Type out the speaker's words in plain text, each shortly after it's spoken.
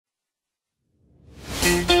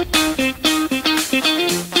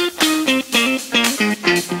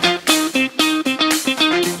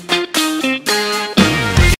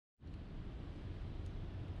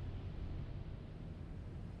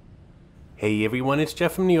Hey everyone, it's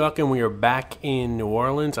Jeff from New York, and we are back in New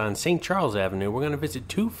Orleans on St. Charles Avenue. We're going to visit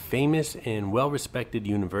two famous and well-respected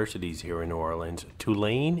universities here in New Orleans,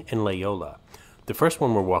 Tulane and Loyola. The first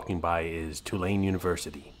one we're walking by is Tulane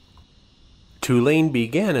University. Tulane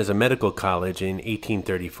began as a medical college in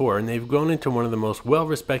 1834, and they've grown into one of the most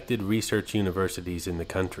well-respected research universities in the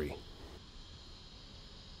country.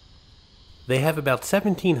 They have about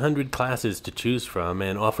 1,700 classes to choose from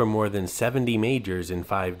and offer more than 70 majors in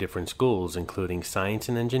 5 different schools, including science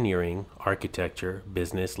and engineering, architecture,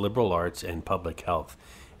 business, liberal arts, and public health.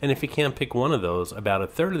 And if you can't pick one of those, about a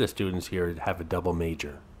third of the students here have a double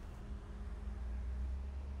major.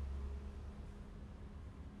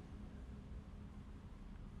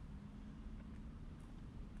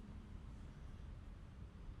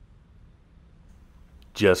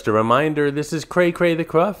 Just a reminder, this is Cray Cray the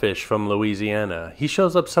Crawfish from Louisiana. He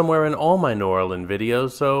shows up somewhere in all my New Orleans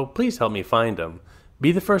videos, so please help me find him.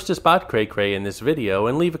 Be the first to spot Cray Cray in this video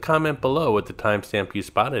and leave a comment below with the timestamp you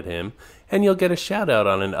spotted him, and you'll get a shout out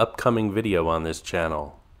on an upcoming video on this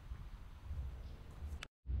channel.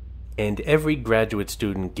 And every graduate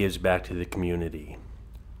student gives back to the community.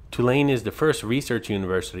 Tulane is the first research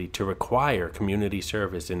university to require community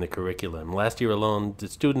service in the curriculum. Last year alone, the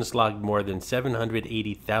students logged more than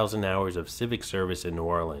 780,000 hours of civic service in New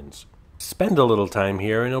Orleans. Spend a little time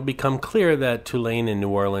here and it'll become clear that Tulane and New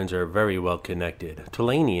Orleans are very well connected.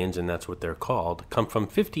 Tulaneans, and that's what they're called, come from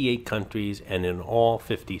 58 countries and in all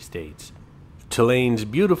 50 states. Tulane's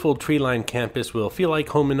beautiful tree-lined campus will feel like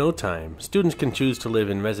home in no time. Students can choose to live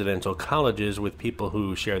in residential colleges with people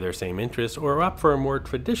who share their same interests or opt for a more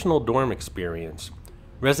traditional dorm experience.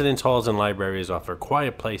 Residence halls and libraries offer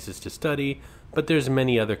quiet places to study, but there's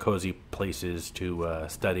many other cozy places to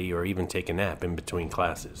study or even take a nap in between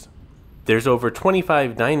classes. There's over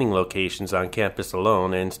 25 dining locations on campus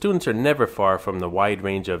alone, and students are never far from the wide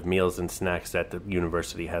range of meals and snacks that the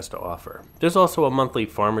university has to offer. There's also a monthly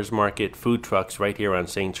farmers market, food trucks right here on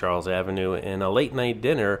St. Charles Avenue, and a late night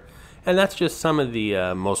dinner, and that's just some of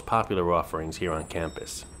the most popular offerings here on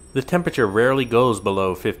campus. The temperature rarely goes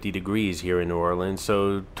below 50 degrees here in New Orleans,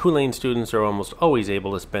 so Tulane students are almost always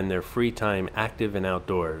able to spend their free time active and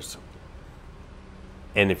outdoors.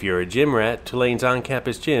 And if you're a gym rat, Tulane's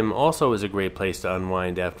on-campus gym also is a great place to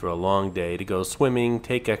unwind after a long day, to go swimming,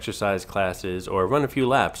 take exercise classes, or run a few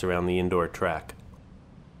laps around the indoor track.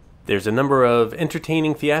 There's a number of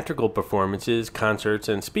entertaining theatrical performances, concerts,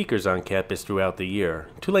 and speakers on campus throughout the year.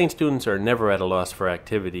 Tulane students are never at a loss for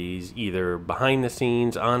activities, either behind the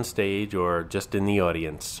scenes, on stage, or just in the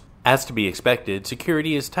audience. As to be expected,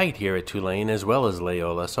 security is tight here at Tulane as well as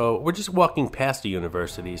Loyola, so we're just walking past the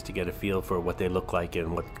universities to get a feel for what they look like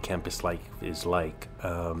and what campus life is like.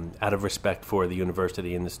 Out of respect for the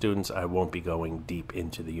university and the students, I won't be going deep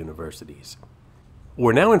into the universities.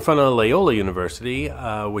 We're now in front of Loyola University,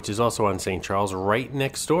 which is also on St. Charles, right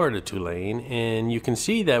next door to Tulane, and you can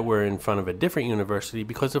see that we're in front of a different university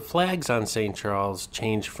because the flags on St. Charles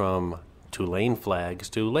changed from Tulane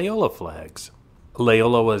flags to Loyola flags.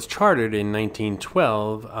 Loyola was chartered in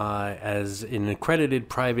 1912 as an accredited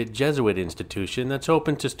private Jesuit institution that's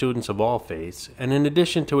open to students of all faiths, and in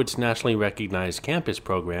addition to its nationally recognized campus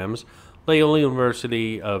programs, Loyola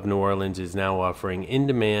University of New Orleans is now offering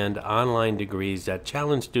in-demand online degrees that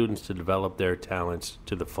challenge students to develop their talents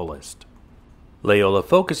to the fullest. Loyola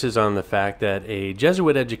focuses on the fact that a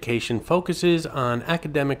Jesuit education focuses on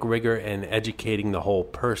academic rigor and educating the whole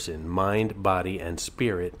person, mind, body, and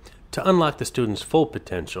spirit, to unlock the student's full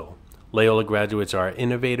potential. Loyola graduates are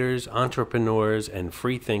innovators, entrepreneurs, and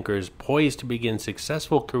free thinkers poised to begin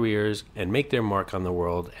successful careers and make their mark on the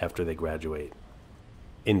world after they graduate.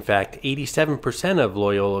 In fact, 87% of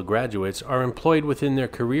Loyola graduates are employed within their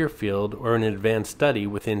career field or in advanced study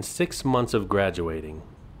within 6 months of graduating.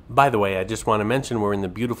 By the way, I just want to mention we're in the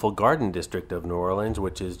beautiful Garden District of New Orleans,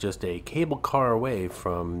 which is just a cable car away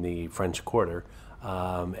from the French Quarter.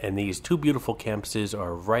 And these two beautiful campuses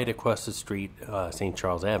are right across the street, St.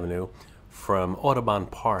 Charles Avenue, from Audubon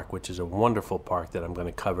Park, which is a wonderful park that I'm going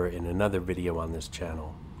to cover in another video on this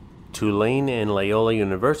channel. Tulane and Loyola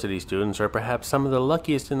University students are perhaps some of the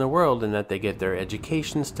luckiest in the world in that they get their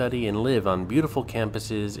education, study, and live on beautiful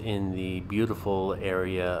campuses in the beautiful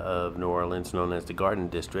area of New Orleans known as the Garden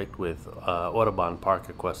District, with Audubon Park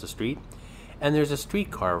across the street. And there's a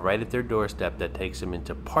streetcar right at their doorstep that takes them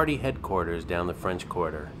into party headquarters down the French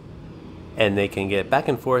Quarter. And they can get back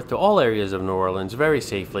and forth to all areas of New Orleans very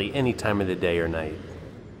safely any time of the day or night.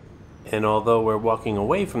 And although we're walking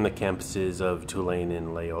away from the campuses of Tulane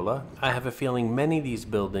and Loyola, I have a feeling many of these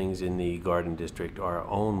buildings in the Garden District are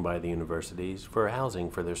owned by the universities for housing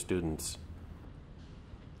for their students.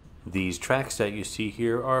 These tracks that you see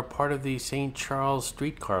here are part of the St. Charles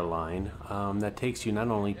streetcar line that takes you not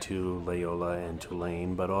only to Loyola and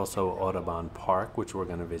Tulane, but also Audubon Park, which we're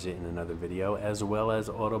going to visit in another video, as well as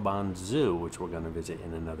Audubon Zoo, which we're going to visit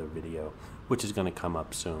in another video, which is going to come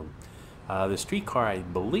up soon. The streetcar, I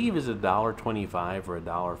believe, is $1.25 or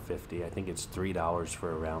 $1.50. I think it's $3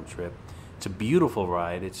 for a round trip. It's a beautiful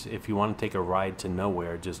ride. If you want to take a ride to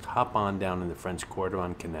nowhere, just hop on down in the French Quarter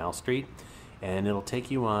on Canal Street, and it'll take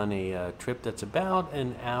you on a trip that's about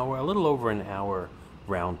an hour, a little over an hour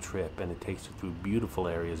round trip, and it takes you through beautiful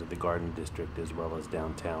areas of the Garden District as well as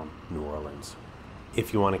downtown New Orleans.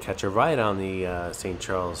 If you want to catch a ride on the St.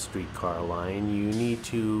 Charles streetcar line, you need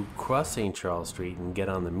to cross St. Charles Street and get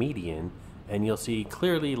on the median, and you'll see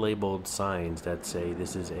clearly labeled signs that say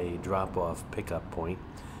this is a drop-off pickup point.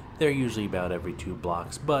 They're usually about every 2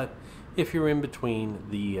 blocks, but if you're in between,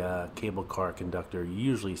 the cable car conductor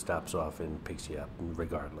usually stops off and picks you up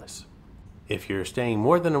regardless. If you're staying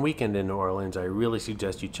more than a weekend in New Orleans, I really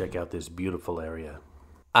suggest you check out this beautiful area.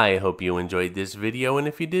 I hope you enjoyed this video, and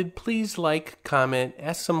if you did, please like, comment,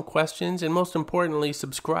 ask some questions, and most importantly,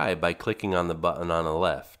 subscribe by clicking on the button on the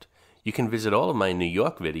left. You can visit all of my New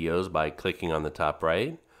York videos by clicking on the top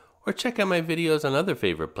right, or check out my videos on other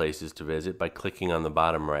favorite places to visit by clicking on the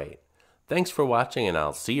bottom right. Thanks for watching, and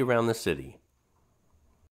I'll see you around the city.